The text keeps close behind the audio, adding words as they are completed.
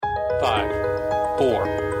5,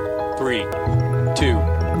 4, 3, 2, 1.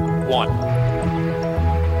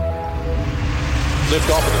 Lift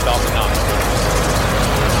off of the Falcon 9.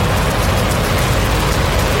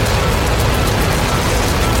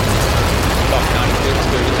 Falcon 9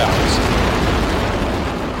 clear the towers.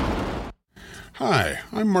 Hi,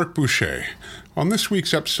 I'm Mark Boucher. On this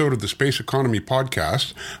week's episode of the Space Economy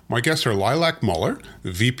Podcast, my guests are Lilac Muller,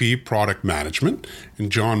 VP Product Management,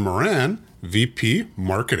 and John Moran, VP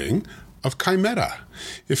Marketing of Kymeta.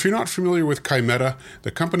 If you're not familiar with Kymeta, the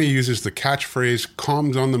company uses the catchphrase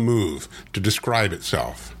 "comms on the move" to describe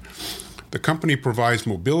itself. The company provides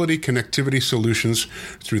mobility connectivity solutions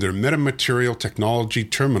through their Metamaterial technology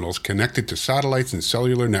terminals connected to satellites and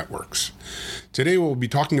cellular networks. Today we'll be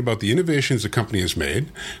talking about the innovations the company has made,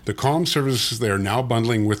 the comm services they are now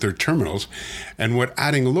bundling with their terminals, and what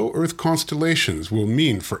adding low Earth constellations will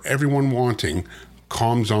mean for everyone wanting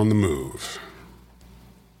comms on the move.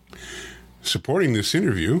 Supporting this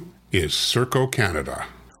interview is Serco Canada.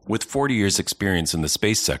 With 40 years' experience in the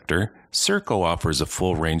space sector, Serco offers a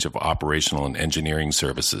full range of operational and engineering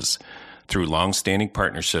services. Through long-standing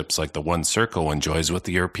partnerships like the one Serco enjoys with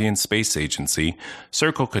the European Space Agency,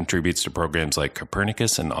 Serco contributes to programs like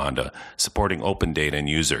Copernicus and Onda, supporting open data and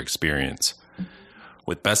user experience.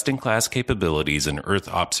 With best-in-class capabilities in Earth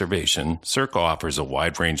observation, Serco offers a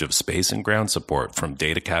wide range of space and ground support from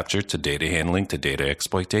data capture to data handling to data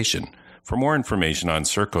exploitation. For more information on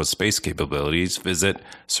Serco's space capabilities, visit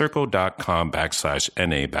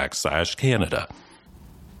serco.com/NA/Canada.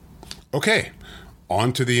 Okay,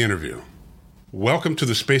 on to the interview. Welcome to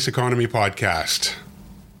the Space Economy Podcast.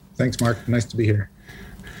 Thanks, Mark. Nice to be here.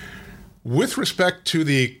 With respect to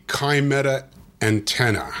the Kymeta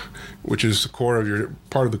antenna, which is part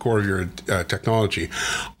of the core of your technology,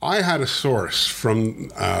 I had a source from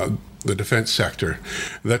the defense sector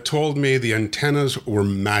that told me the antennas were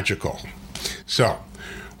magical. So,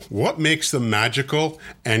 what makes them magical?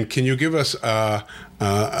 And can you give us a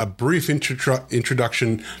brief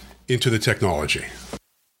introduction into the technology?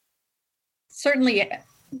 Certainly.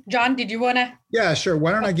 John, did you want to? Yeah, sure.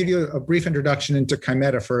 Why don't I give you a brief introduction into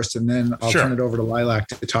Kymeta first, and then I'll turn it over to Lilac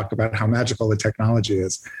to talk about how magical the technology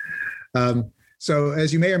is. So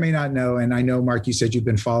as you may or may not know, and I know, Mark, you said you've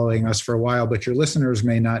been following us for a while, but your listeners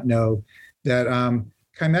may not know that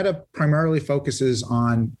Kymeta primarily focuses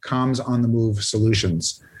on comms on the move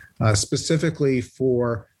solutions, specifically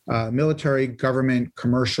for military, government,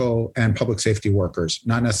 commercial, and public safety workers.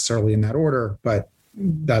 Not necessarily in that order, but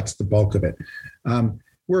that's the bulk of it.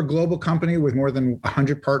 We're a global company with more than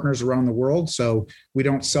 100 partners around the world, so we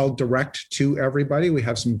don't sell direct to everybody. We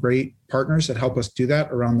have some great partners that help us do that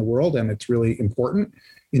around the world, and it's really important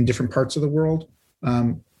in different parts of the world.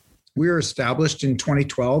 We were established in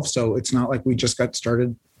 2012, so it's not like we just got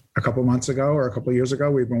started a couple months ago or a couple years ago.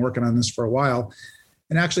 We've been working on this for a while,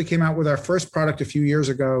 and actually came out with our first product a few years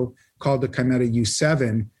ago called the Kymeta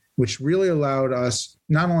U7, which really allowed us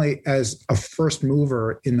not only as a first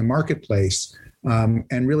mover in the marketplace,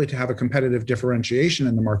 and really to have a competitive differentiation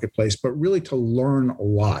in the marketplace, but really to learn a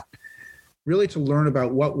lot, really to learn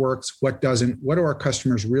about what works, what doesn't, what do our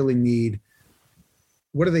customers really need,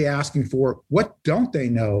 what are they asking for, what don't they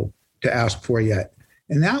know to ask for yet.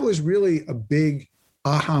 And that was really a big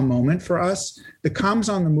aha moment for us. The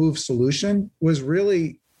comms on the move solution was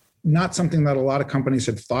really not something that a lot of companies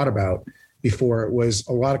had thought about before. It was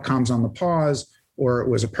a lot of comms on the pause, or it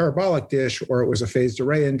was a parabolic dish, or it was a phased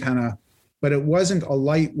array antenna, but it wasn't a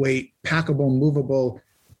lightweight, packable, movable,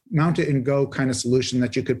 mount it and go kind of solution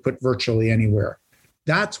that you could put virtually anywhere.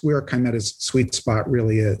 That's where Kymeta's sweet spot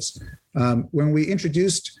really is. When we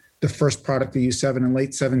introduced the first product, the U7, in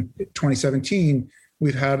late 2017,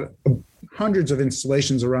 we've had hundreds of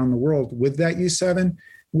installations around the world with that U7,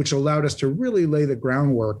 which allowed us to really lay the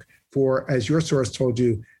groundwork for, as your source told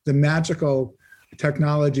you, the magical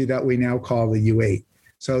technology that we now call the U8.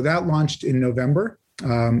 So that launched in November.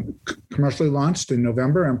 Commercially launched in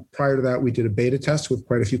November. And prior to that, we did a beta test with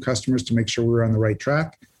quite a few customers to make sure we were on the right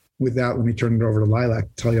track. With that, let me turn it over to Lilac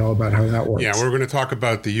to tell you all about how that works. Yeah, we're going to talk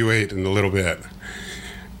about the U8 in a little bit.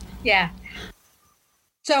 Yeah.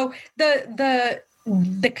 So the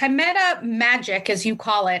Kymeta magic, as you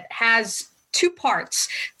call it, has two parts.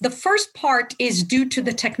 The first part is due to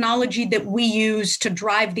the technology that we use to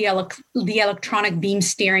drive the electronic beam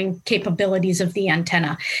steering capabilities of the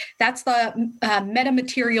antenna. That's the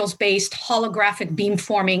metamaterials-based holographic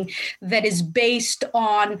beamforming that is based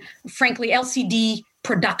on, frankly, LCD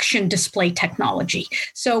production display technology.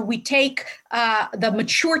 So we take the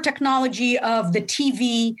mature technology of the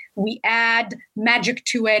TV, we add magic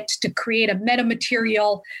to it to create a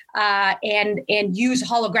metamaterial and use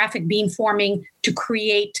holographic beamforming to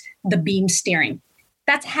create the beam steering.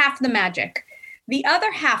 That's half the magic. The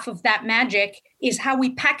other half of that magic is how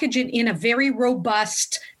we package it in a very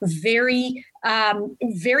robust, very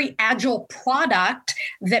agile product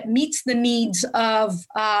that meets the needs of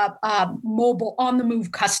mobile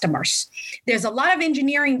on-the-move customers. There's a lot of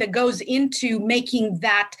engineering that goes into making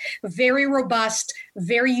that very robust,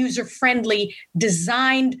 very user-friendly,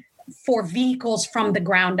 designed for vehicles from the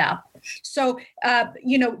ground up. So,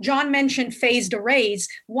 John mentioned phased arrays.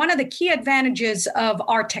 One of the key advantages of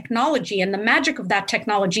our technology and the magic of that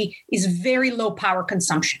technology is very low power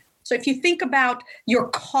consumption. So if you think about your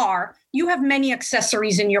car, you have many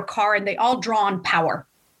accessories in your car and they all draw on power.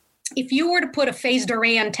 If you were to put a phased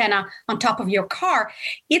array antenna on top of your car,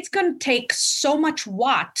 it's going to take so much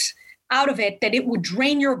watt out of it that it would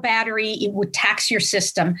drain your battery, it would tax your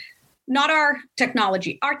system. Not our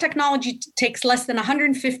technology. Our technology takes less than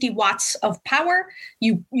 150 watts of power.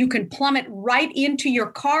 You can plumb it right into your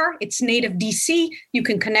car. It's native DC. You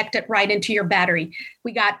can connect it right into your battery.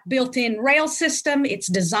 We got built-in rail system. It's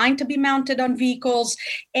designed to be mounted on vehicles,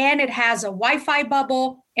 and it has a Wi-Fi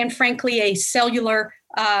bubble and, frankly, a cellular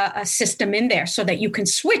system in there so that you can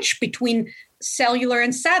switch between cellular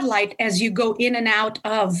and satellite as you go in and out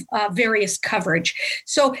of various coverage.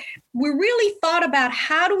 So we really thought about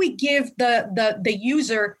how do we give the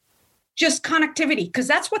user just connectivity, because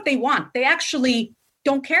that's what they want. They actually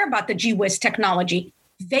don't care about the gee-whiz technology.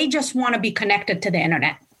 They just want to be connected to the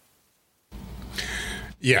internet.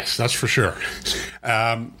 Yes, that's for sure.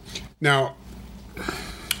 Now,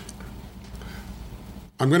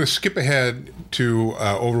 I'm going to skip ahead to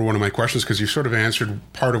over one of my questions because you sort of answered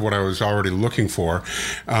part of what I was already looking for.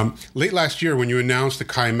 Late last year, when you announced the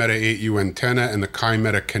Kymeta 8U antenna and the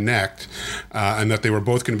Kymeta Connect, and that they were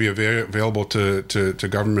both going to be available to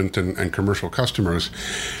government and commercial customers,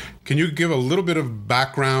 can you give a little bit of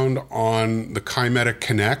background on the Kymeta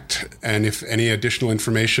Connect and if any additional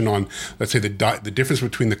information on, let's say, the difference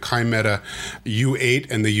between the Kymeta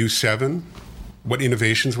U8 and the U7? What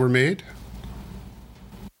innovations were made?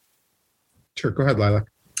 Sure. Go ahead, Lilac.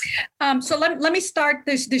 So let me start.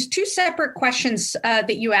 There's two separate questions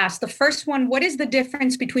that you asked. The first one, what is the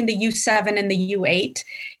difference between the U7 and the U8?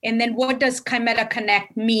 And then what does Kymeta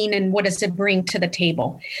Connect mean and what does it bring to the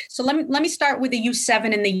table? So let me start with the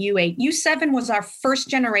U7 and the U8. U7 was our first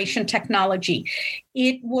generation technology.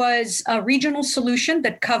 It was a regional solution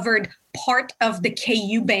that covered part of the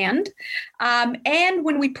KU band. And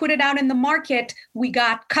when we put it out in the market, we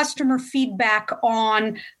got customer feedback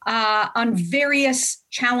on various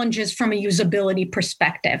challenges from a usability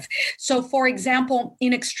perspective. So, for example,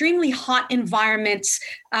 in extremely hot environments,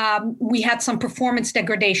 we had some performance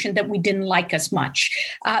degradation that we didn't like as much.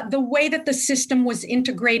 The way that the system was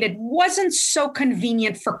integrated wasn't so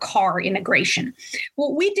convenient for car integration.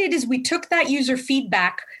 What we did is we took that user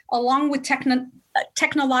feedback along with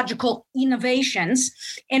technological innovations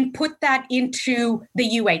and put that into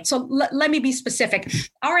the U8. So let me be specific.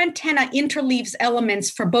 Our antenna interleaves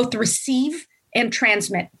elements for both receive and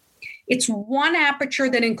transmit. It's one aperture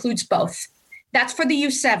that includes both. That's for the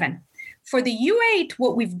U7. For the U8,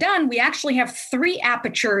 what we've done, we actually have three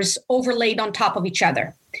apertures overlaid on top of each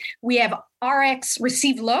other. We have RX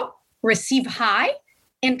receive low, receive high,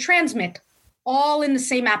 and transmit all in the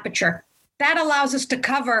same aperture. That allows us to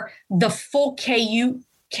cover the full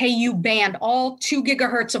KU band, all 2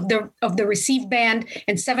 gigahertz of the receive band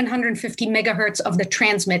and 750 megahertz of the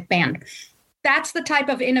transmit band. That's the type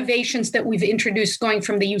of innovations that we've introduced going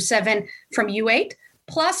from the U7 from U8,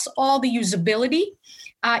 plus all the usability,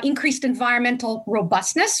 increased environmental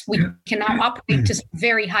robustness. We can now operate to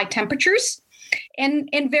very high temperatures and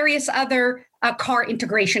various other car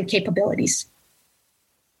integration capabilities.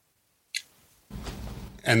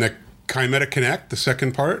 And the Kymeta Connect, the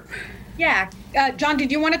second part? Yeah. John,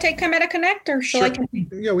 did you want to take Kymeta Connect or shall I continue?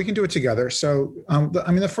 Yeah, we can do it together. So,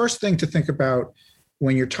 the first thing to think about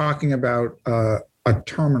when you're talking about a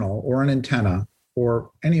terminal or an antenna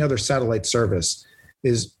or any other satellite service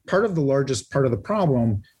is part of the largest part of the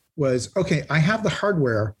problem was, okay, I have the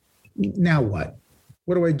hardware. Now what?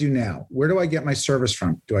 What do I do now? Where do I get my service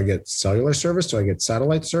from? Do I get cellular service? Do I get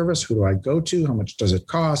satellite service? Who do I go to? How much does it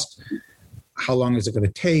cost? How long is it going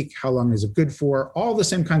to take? How long is it good for? All the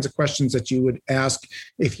same kinds of questions that you would ask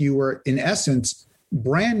if you were, in essence,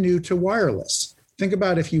 brand new to wireless. Think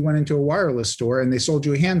about if you went into a wireless store and they sold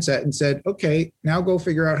you a handset and said, okay, now go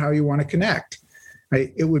figure out how you want to connect.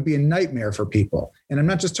 Right? It would be a nightmare for people. And I'm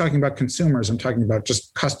not just talking about consumers. I'm talking about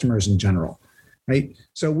just customers in general. Right?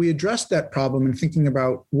 So we addressed that problem in thinking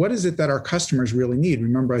about what is it that our customers really need.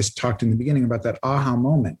 Remember, I talked in the beginning about that aha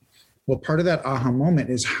moment. Well, part of that aha moment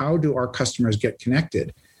is how do our customers get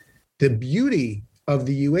connected? The beauty of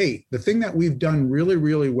the U8. The thing that we've done really,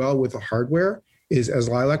 really well with the hardware is, as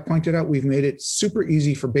Lilac pointed out, we've made it super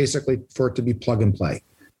easy for it to be plug and play,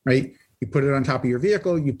 right? You put it on top of your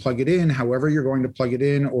vehicle, you plug it in, however you're going to plug it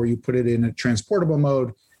in, or you put it in a transportable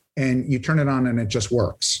mode and you turn it on and it just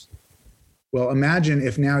works. Well, imagine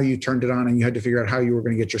if now you turned it on and you had to figure out how you were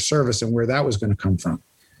going to get your service and where that was going to come from.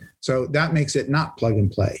 So that makes it not plug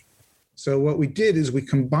and play. So what we did is we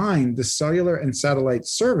combined the cellular and satellite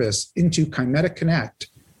service into Kymeta Connect,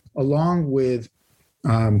 along with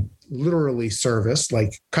literally service,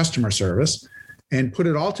 like customer service, and put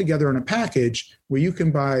it all together in a package where you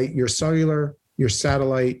can buy your cellular, your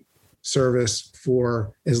satellite service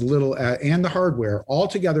for as little and the hardware all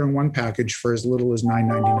together in one package for as little as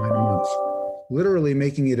 $9.99 a month, literally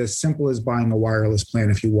making it as simple as buying a wireless plan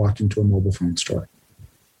if you walked into a mobile phone store.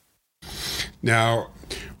 Now,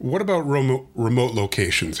 what about remote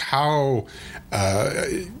locations?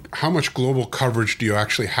 How much global coverage do you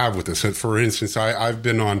actually have with this? For instance, I've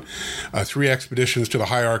been on 3 expeditions to the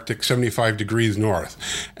high Arctic, 75 degrees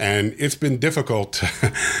north, and it's been difficult.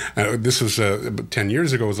 This was 10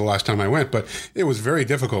 years ago was the last time I went, but it was very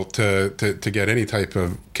difficult to get any type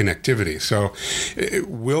of connectivity. So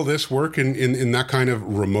will this work in that kind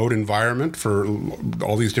of remote environment for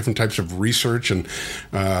all these different types of research and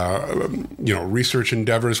research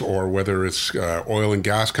endeavors, or whether it's oil and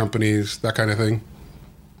gas companies, that kind of thing?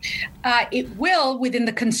 It will, within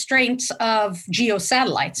the constraints of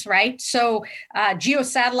geosatellites, right? So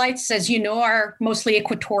geosatellites, as you know, are mostly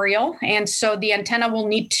equatorial. And so the antenna will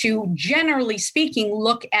need to, generally speaking,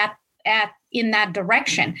 look at in that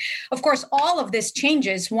direction. Of course, all of this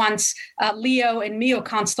changes once LEO and MEO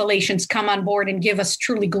constellations come on board and give us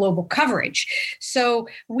truly global coverage. So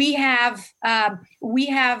we have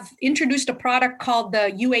introduced a product called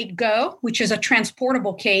the U8 Go, which is a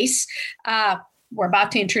transportable case. We're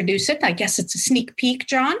about to introduce it. I guess it's a sneak peek,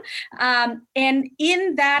 John. And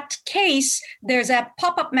in that case, there's a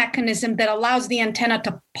pop-up mechanism that allows the antenna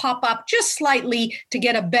to pop up just slightly to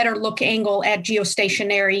get a better look angle at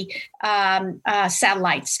geostationary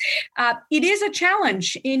satellites. It is a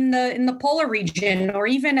challenge in the polar region, or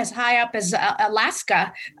even as high up as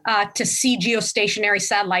Alaska, to see geostationary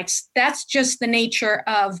satellites. That's just the nature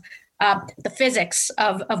of the physics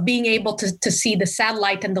of being able to see the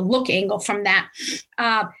satellite and the look angle from that.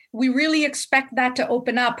 We really expect that to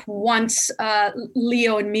open up once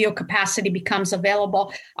LEO and MEO capacity becomes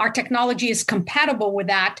available. Our technology is compatible with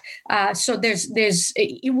that, so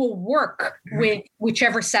it will work with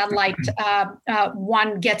whichever satellite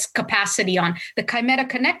one gets capacity on. The Kymeta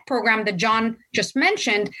Connect program that John just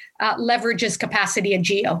mentioned leverages capacity at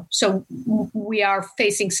GEO, so we are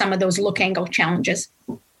facing some of those look angle challenges.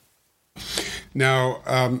 Now,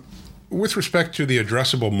 with respect to the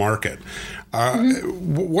addressable market,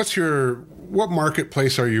 what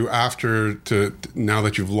marketplace are you after now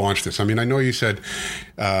that you've launched this? I mean, I know you said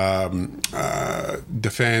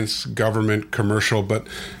defense, government, commercial, but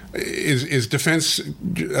is defense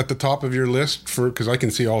at the top of your list? Because I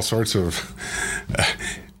can see all sorts of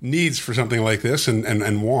needs for something like this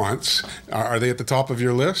and wants. Are they at the top of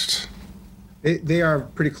your list? They are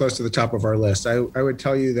pretty close to the top of our list. I would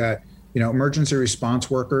tell you that, emergency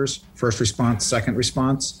response workers, first response, second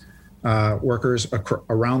response workers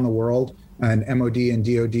around the world, and MOD and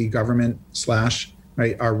DOD government /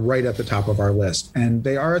 are right at the top of our list. And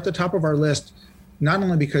they are at the top of our list not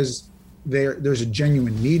only because there's a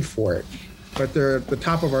genuine need for it, but they're at the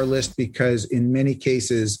top of our list because in many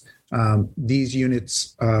cases, these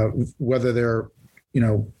units, whether they're,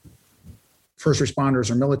 first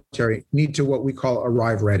responders or military, need to what we call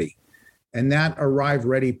arrive ready. And that arrive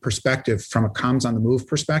ready perspective from a comms on the move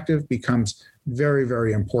perspective becomes very,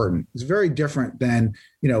 very important. It's very different than,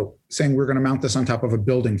 saying we're going to mount this on top of a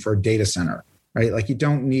building for a data center, right? Like you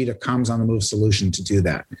don't need a comms on the move solution to do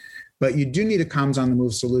that. But you do need a comms on the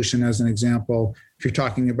move solution, as an example, if you're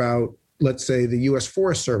talking about, let's say, the U.S.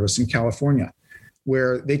 Forest Service in California,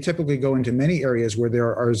 where they typically go into many areas where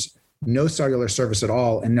there is no cellular service at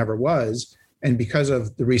all and never was. And because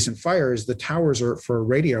of the recent fires, the towers for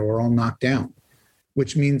radio are all knocked down,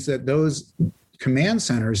 which means that those command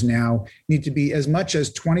centers now need to be as much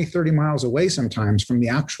as 20, 30 miles away sometimes from the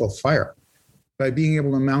actual fire. By being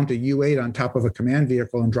able to mount a U8 on top of a command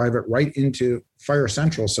vehicle and drive it right into Fire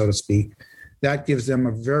Central, so to speak, that gives them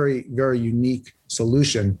a very, very unique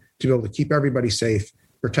solution to be able to keep everybody safe,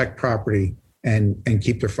 protect property, and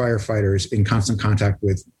keep their firefighters in constant contact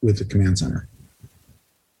with the command center.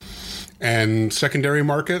 And secondary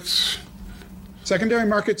markets? Secondary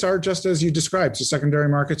markets are just as you described. So secondary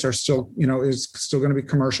markets are still, is still going to be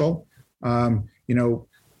commercial.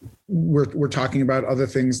 we're talking about other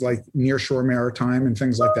things like nearshore maritime and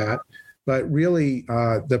things like that. But really,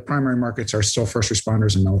 the primary markets are still first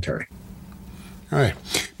responders and military. All right.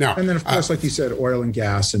 Now, and then, of course, like you said, oil and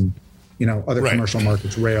gas and, other commercial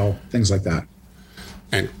markets, rail, things like that.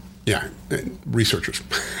 And researchers.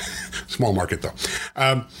 Small market,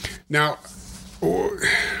 though. Now,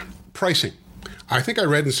 pricing. I think I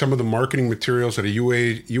read in some of the marketing materials that a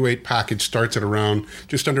U8 package starts at around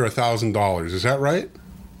just under $1,000. Is that right?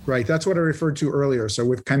 Right. That's what I referred to earlier. So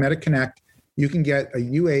with Kymeta Connect, you can get a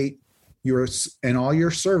U8 and all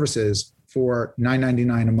your services for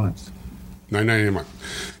 $9.99 a month. $9.99 a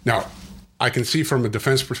month. Now, I can see from a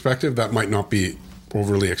defense perspective that might not be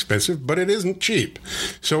overly expensive, but it isn't cheap.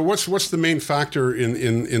 So what's the main factor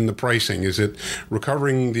in the pricing? Is it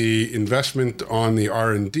recovering the investment on the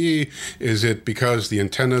R&D? Is it because the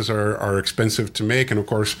antennas are expensive to make? And of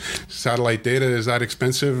course, satellite data, is that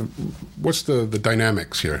expensive? What's the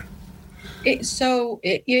dynamics here? So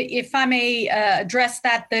if I may address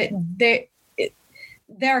that,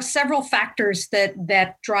 there are several factors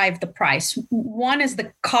that drive the price. One is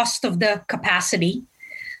the cost of the capacity.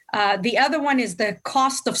 The other one is the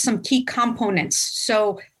cost of some key components.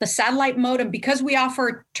 So the satellite modem, because we offer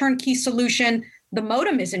a turnkey solution, the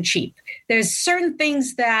modem isn't cheap. There's certain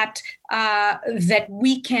things that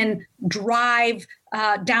we can drive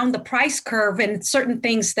down the price curve, and certain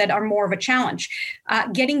things that are more of a challenge.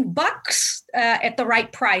 Getting bucks at the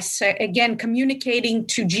right price, again, communicating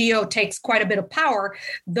to GEO takes quite a bit of power.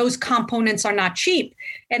 Those components are not cheap.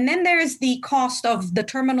 And then there's the cost of the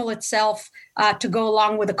terminal itself to go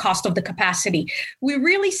along with the cost of the capacity. We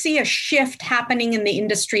really see a shift happening in the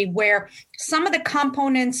industry where some of the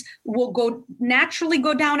components will naturally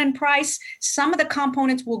go down in price. Some of the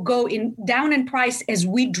components will go down in price as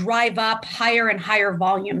we drive up higher and higher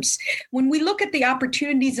volumes. When we look at the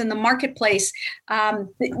opportunities in the marketplace,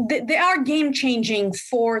 they are game changing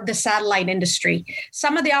for the satellite industry.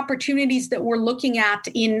 Some of the opportunities that we're looking at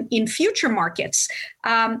in future markets,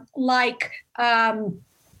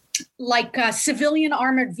 like civilian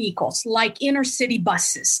armored vehicles, like inner city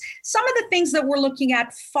buses. Some of the things that we're looking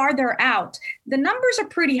at farther out, the numbers are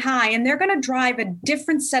pretty high, and they're going to drive a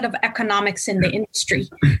different set of economics in the industry.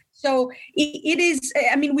 So it is,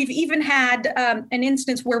 we've even had an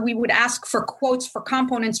instance where we would ask for quotes for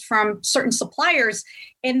components from certain suppliers,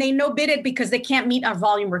 and they no bid it because they can't meet our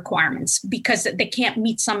volume requirements, because they can't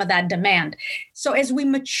meet some of that demand. So as we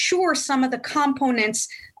mature some of the components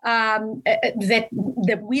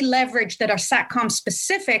that we leverage that are SATCOM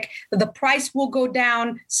specific, the price will go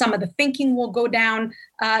down, some of the thinking will go down,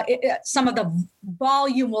 some of the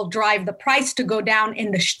volume will drive the price to go down,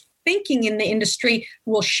 and the thinking in the industry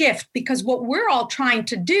will shift, because what we're all trying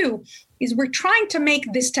to do is we're trying to make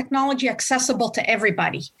this technology accessible to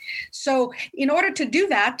everybody. So in order to do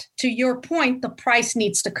that, to your point, the price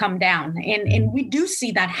needs to come down. And we do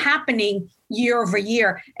see that happening year over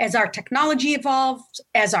year as our technology evolves,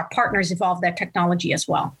 as our partners evolve their technology as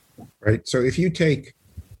well. Right. So if you take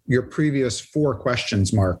your previous 4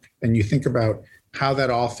 questions, Mark, and you think about how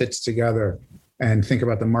that all fits together and think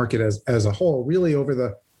about the market as a whole, really over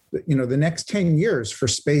the next 10 years for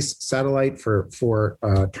space, satellite, for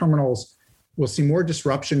terminals, we'll see more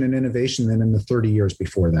disruption and innovation than in the 30 years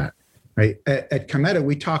before that, right? At Kymeta,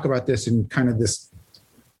 we talk about this in kind of this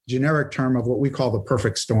generic term of what we call the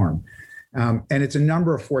perfect storm. And it's a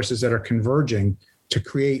number of forces that are converging to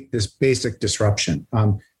create this basic disruption.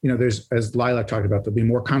 There's, as Lilac talked about, there'll be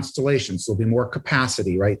more constellations, there'll be more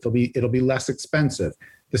capacity, right? It'll be less expensive.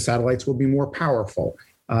 The satellites will be more powerful.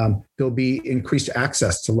 There'll be increased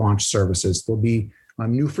access to launch services. There'll be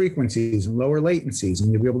new frequencies and lower latencies, and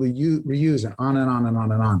you'll be able to reuse it on and on and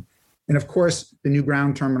on and on. And of course, the new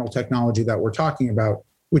ground terminal technology that we're talking about,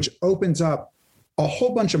 which opens up a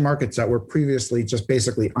whole bunch of markets that were previously just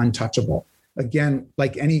basically untouchable. Again,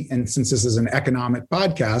 like and since this is an economic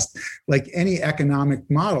podcast, like any economic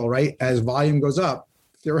model, right? As volume goes up,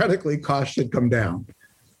 theoretically, costs should come down.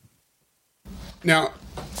 Now,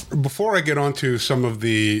 before I get on to some of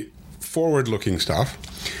the forward-looking stuff,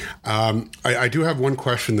 I do have one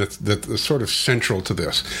question that's sort of central to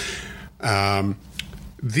this. We're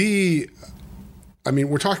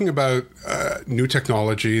talking about new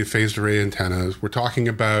technology, phased array antennas. We're talking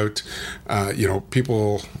about,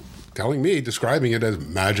 people telling me, describing it as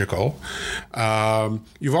magical.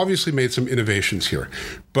 You've obviously made some innovations here,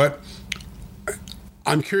 but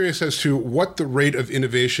I'm curious as to what the rate of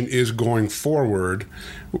innovation is going forward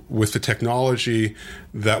with the technology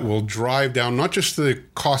that will drive down not just the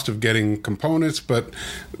cost of getting components, but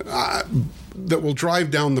that will drive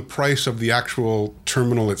down the price of the actual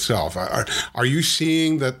terminal itself. Are you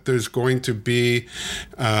seeing that there's going to be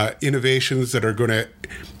innovations that are going to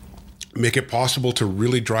make it possible to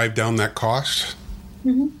really drive down that cost?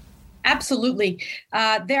 Mm-hmm. Absolutely.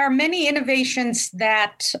 There are many innovations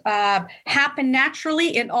that happen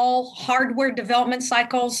naturally in all hardware development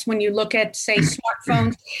cycles. When you look at, say,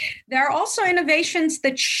 smartphones, there are also innovations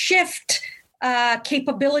that shift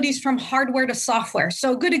capabilities from hardware to software.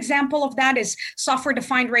 So a good example of that is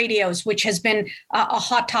software-defined radios, which has been a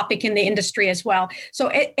hot topic in the industry as well. So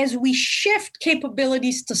as we shift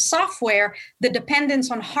capabilities to software, the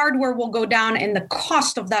dependence on hardware will go down and the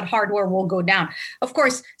cost of that hardware will go down. Of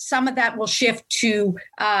course, some of that will shift to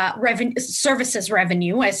services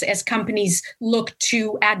revenue as companies look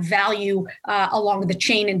to add value along the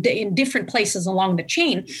chain in different places along the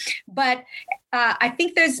chain. But I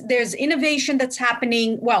think there's innovation that's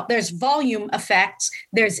happening. Well, there's volume effects.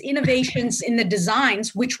 There's innovations in the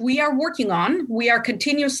designs, which we are working on. We are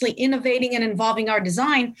continuously innovating and involving our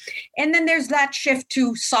design. And then there's that shift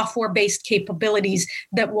to software-based capabilities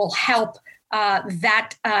that will help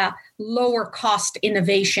that lower cost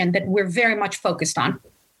innovation that we're very much focused on.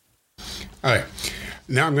 All right.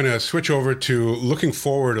 Now I'm going to switch over to looking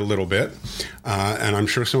forward a little bit, and I'm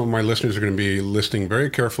sure some of my listeners are going to be listening very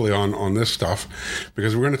carefully on this stuff,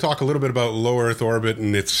 because we're going to talk a little bit about low Earth orbit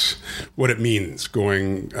and what it means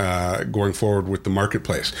going forward with the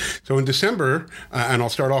marketplace. So in December, and I'll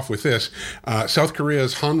start off with this, South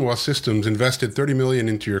Korea's Hanwha Systems invested $30 million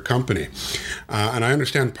into your company, and I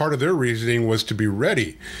understand part of their reasoning was to be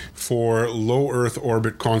ready for low Earth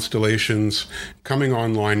orbit constellations coming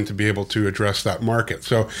online to be able to address that market.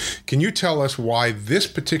 So can you tell us why this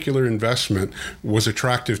particular investment was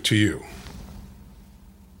attractive to you?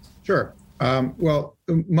 Sure. Well,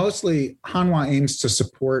 mostly Hanwha aims to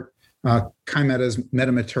support Kymeta's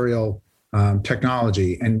metamaterial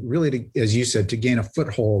technology and really, to, as you said, to gain a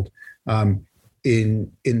foothold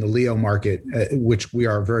in the LEO market, which we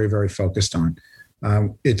are very, very focused on.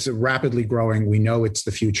 It's rapidly growing. We know it's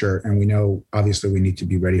the future, and we know, obviously, we need to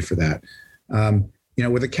be ready for that.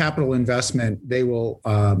 With a capital investment, they will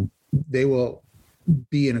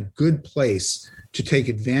be in a good place to take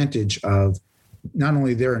advantage of not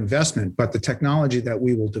only their investment, but the technology that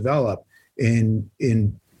we will develop in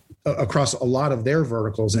across a lot of their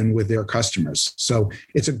verticals and with their customers. So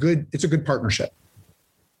it's a good partnership.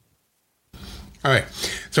 All right.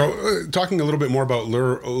 So talking a little bit more about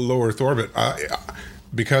low Earth orbit,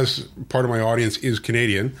 because part of my audience is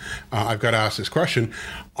Canadian, I've got to ask this question.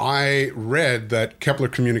 I read that Kepler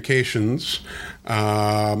Communications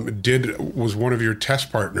was one of your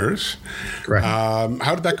test partners. Correct.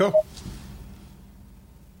 How did that go?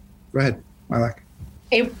 Go ahead, Lilac.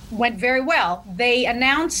 It went very well. They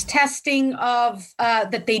announced testing of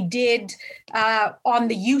that they did on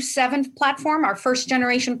the U7 platform, our first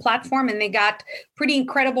generation platform, and they got pretty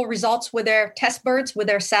incredible results with their test birds, with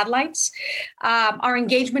their satellites. Our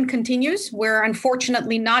engagement continues. We're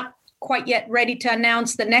unfortunately not quite yet ready to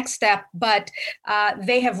announce the next step, but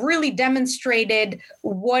they have really demonstrated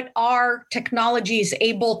what our technology is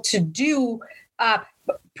able to do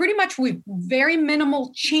pretty much with very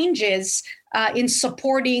minimal changes in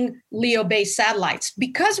supporting LEO-based satellites.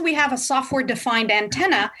 Because we have a software-defined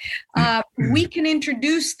antenna, we can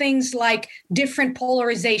introduce things like different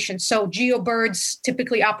polarization. So GeoBirds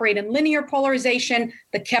typically operate in linear polarization.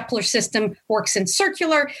 The Kepler system works in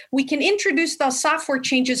circular. We can introduce those software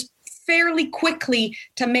changes fairly quickly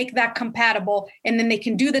to make that compatible, and then they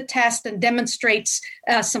can do the test and demonstrates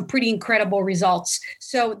some pretty incredible results.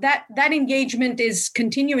 So that engagement is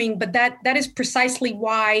continuing, but that is precisely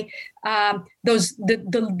why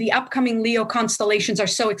the upcoming LEO constellations are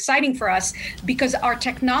so exciting for us, because our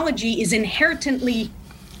technology is inherently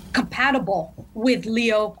compatible with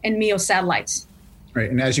LEO and MEO satellites. Right,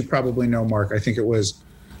 and as you probably know, Mark, I think it was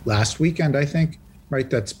last weekend, that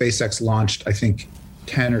SpaceX launched,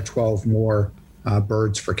 10 or 12 more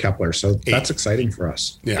birds for Kepler. So that's exciting for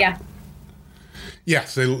us. Yeah.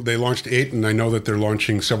 Yes, they launched 8, and I know that they're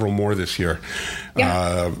launching several more this year.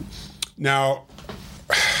 Yeah. Now,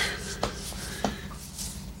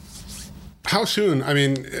 how soon? I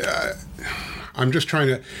mean, I'm just trying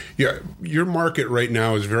to... your market right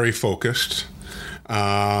now is very focused,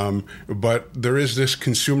 but there is this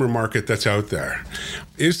consumer market that's out there.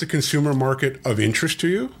 Is the consumer market of interest to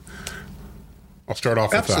you? I'll start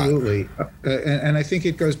off with that. Absolutely. And I think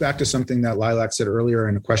it goes back to something that Lilac said earlier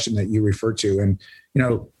in a question that you referred to. And,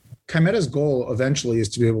 Kymeta's goal eventually is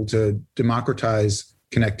to be able to democratize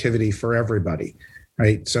connectivity for everybody,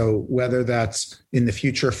 right? So whether that's in the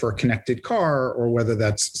future for a connected car, or whether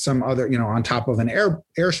that's some other, on top of an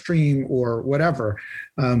Airstream or whatever,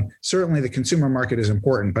 certainly the consumer market is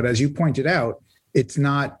important. But as you pointed out, it's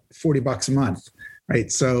not $40 a month, right?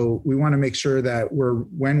 So we want to make sure that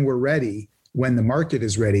when we're ready, when the market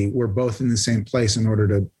is ready, we're both in the same place in order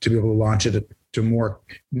to be able to launch it to more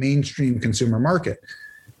mainstream consumer market.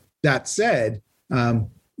 That said,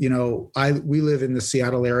 we live in the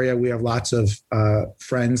Seattle area. We have lots of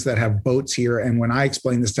friends that have boats here. And when I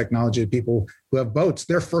explain this technology to people who have boats,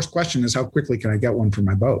 their first question is, how quickly can I get one for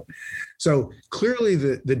my boat? So clearly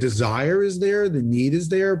the desire is there, the need is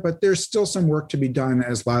there, but there's still some work to be done,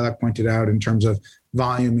 as Lilac pointed out, in terms of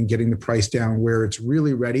volume and getting the price down where it's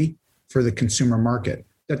really ready for the consumer market.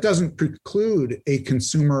 That doesn't preclude a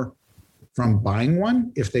consumer from buying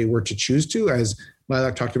one if they were to choose to, as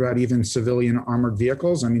Lilac talked about, even civilian armored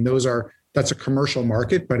vehicles. I mean, that's a commercial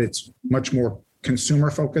market, but it's much more consumer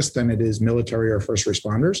focused than it is military or first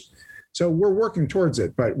responders. So we're working towards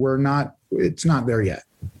it, but it's not there yet.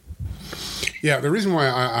 Yeah, the reason why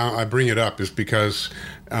I bring it up is because,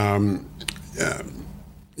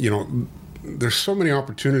 there's so many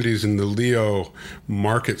opportunities in the LEO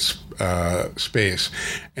market space,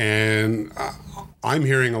 and I'm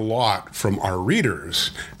hearing a lot from our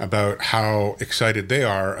readers about how excited they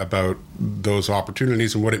are about those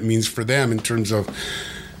opportunities and what it means for them in terms of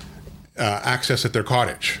access at their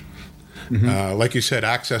cottage. Mm-hmm. Like you said,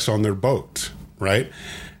 access on their boat, right?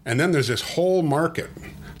 And then there's this whole market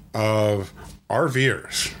of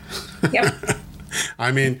RVers. Yep.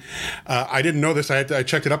 I mean, I didn't know this. I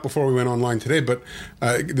checked it up before we went online today, but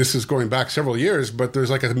this is going back several years. But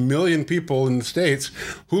there's like 1 million people in the States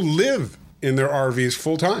who live in their RVs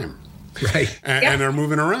full time. Right. And they're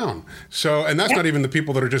moving around. So, and that's not even the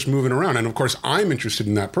people that are just moving around. And of course, I'm interested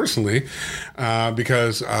in that personally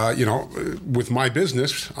because, with my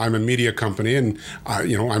business, I'm a media company. And,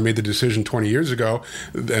 I made the decision 20 years ago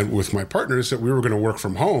that with my partners that we were going to work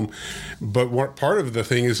from home. But what part of the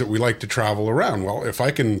thing is that we like to travel around. Well, if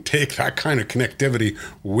I can take that kind of connectivity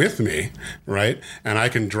with me, right, and I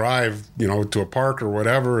can drive, to a park or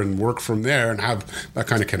whatever and work from there and have that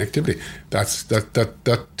kind of connectivity,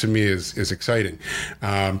 that to me is exciting,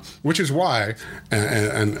 which is why,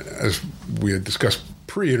 and as we had discussed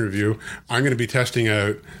pre-interview, I'm going to be testing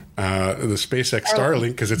out the SpaceX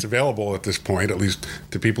Starlink because it's available at this point, at least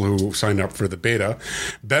to people who signed up for the beta.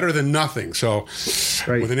 Better than nothing. So,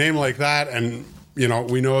 with a name like that, and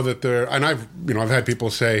we know that and I've had people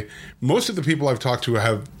say, most of the people I've talked to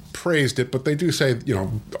have praised it, but they do say,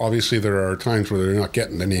 obviously there are times where they're not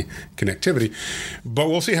getting any connectivity, but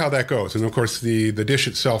we'll see how that goes. And of course, the dish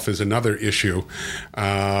itself is another issue.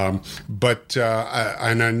 But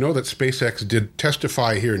I know that SpaceX did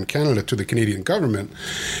testify here in Canada to the Canadian government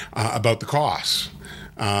about the costs.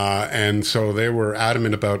 And so they were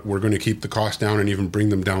adamant about, we're going to keep the cost down and even bring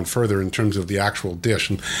them down further in terms of the actual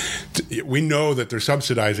dish. And we know that they're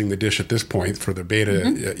subsidizing the dish at this point for the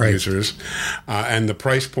beta users. And the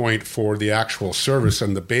price point for the actual service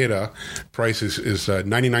and the beta price is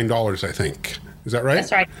 $99, I think. Is that right?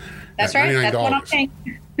 That's right. That's right. $99. That's what I'm saying.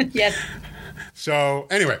 Yes. So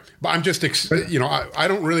anyway, but I'm just, I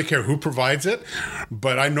don't really care who provides it,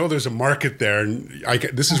 but I know there's a market there. And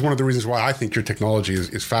this is one of the reasons why I think your technology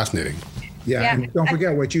is fascinating. Yeah. And don't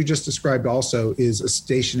forget what you just described also is a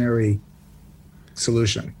stationary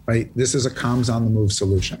solution, right? This is a comms on the move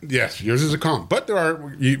solution. Yes, yours is a comm, but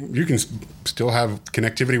you can still have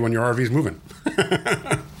connectivity when your RV is moving.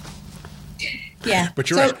 Yeah. But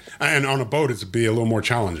you're right. And on a boat, it'd be a little more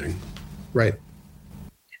challenging. Right.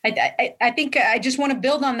 I think I just want to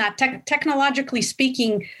build on that. Technologically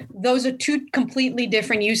speaking, those are two completely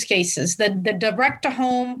different use cases. The direct to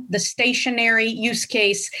home, the stationary use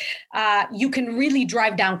case, you can really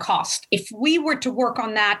drive down cost. If we were to work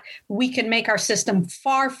on that, we can make our system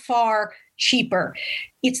far, far cheaper.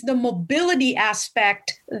 It's the mobility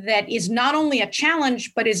aspect that is not only a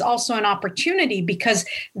challenge, but is also an opportunity, because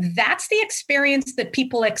that's the experience that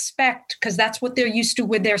people expect, because that's what they're used to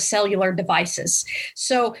with their cellular devices.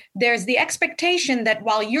 So there's the expectation that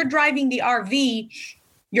while you're driving the RV,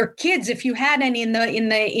 your kids, if you had any in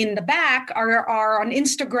the back, are on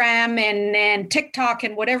Instagram and TikTok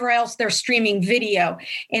and whatever else they're streaming video,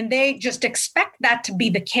 and they just expect that to be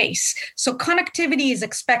the case. So connectivity is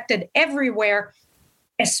expected everywhere,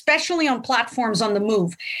 especially on platforms on the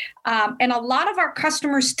move. And a lot of our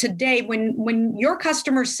customers today, when your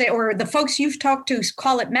customers say, or the folks you've talked to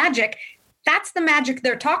call it magic, that's the magic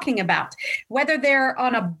they're talking about. Whether they're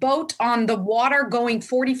on a boat on the water going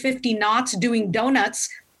 40, 50 knots doing donuts,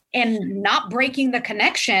 and not breaking the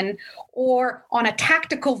connection, or on a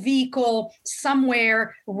tactical vehicle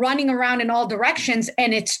somewhere running around in all directions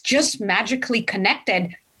and it's just magically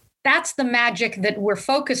connected. That's the magic that we're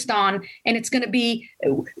focused on. And it's going to be,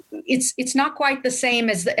 it's not quite the same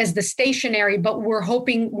as the stationary, but we're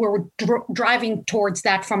hoping we're driving towards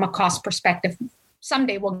that from a cost perspective.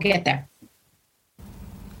 Someday we'll get there.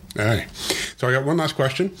 All right. So I got one last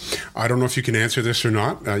question. I don't know if you can answer this or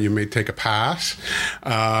not. You may take a pass.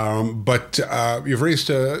 But you've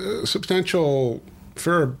raised a substantial,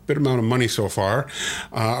 fair bit amount of money so far.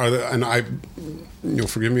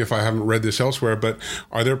 Forgive me if I haven't read this elsewhere, but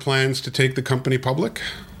are there plans to take the company public?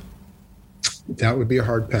 That would be a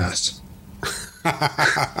hard pass.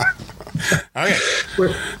 Okay.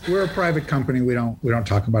 We're a private company. We don't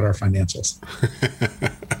talk about our financials.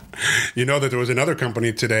 You know that there was another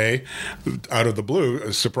company today, out of the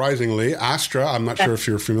blue, surprisingly, Astra. I'm not sure if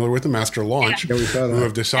you're familiar with them, Astra Launch, we saw that. who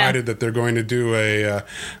have decided that they're going to do a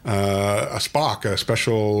SPAC, a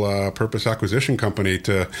special purpose acquisition company,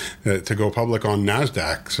 to go public on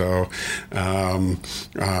NASDAQ. So,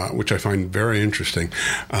 which I find very interesting.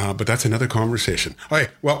 But that's another conversation. Okay.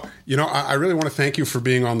 Well, I really want to thank you for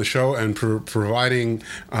being on the show and providing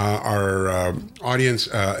our audience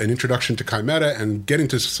an introduction to Kymeta and getting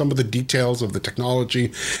to some of the details of the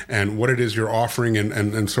technology and what it is you're offering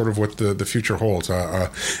and sort of what the future holds.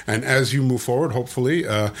 And as you move forward, hopefully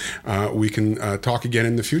we can talk again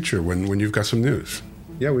in the future when you've got some news.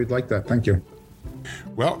 Yeah, we'd like that. Thank you.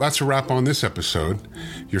 Well, that's a wrap on this episode.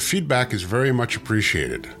 Your feedback is very much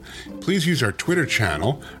appreciated. Please use our Twitter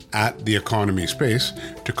channel @TheEconomySpace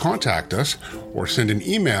to contact us or send an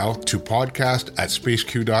email to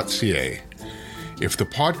podcast@spaceq.ca. If the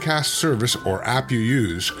podcast service or app you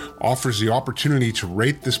use offers the opportunity to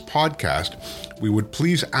rate this podcast, we would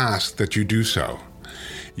please ask that you do so.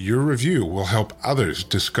 Your review will help others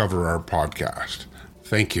discover our podcast.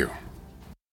 Thank you.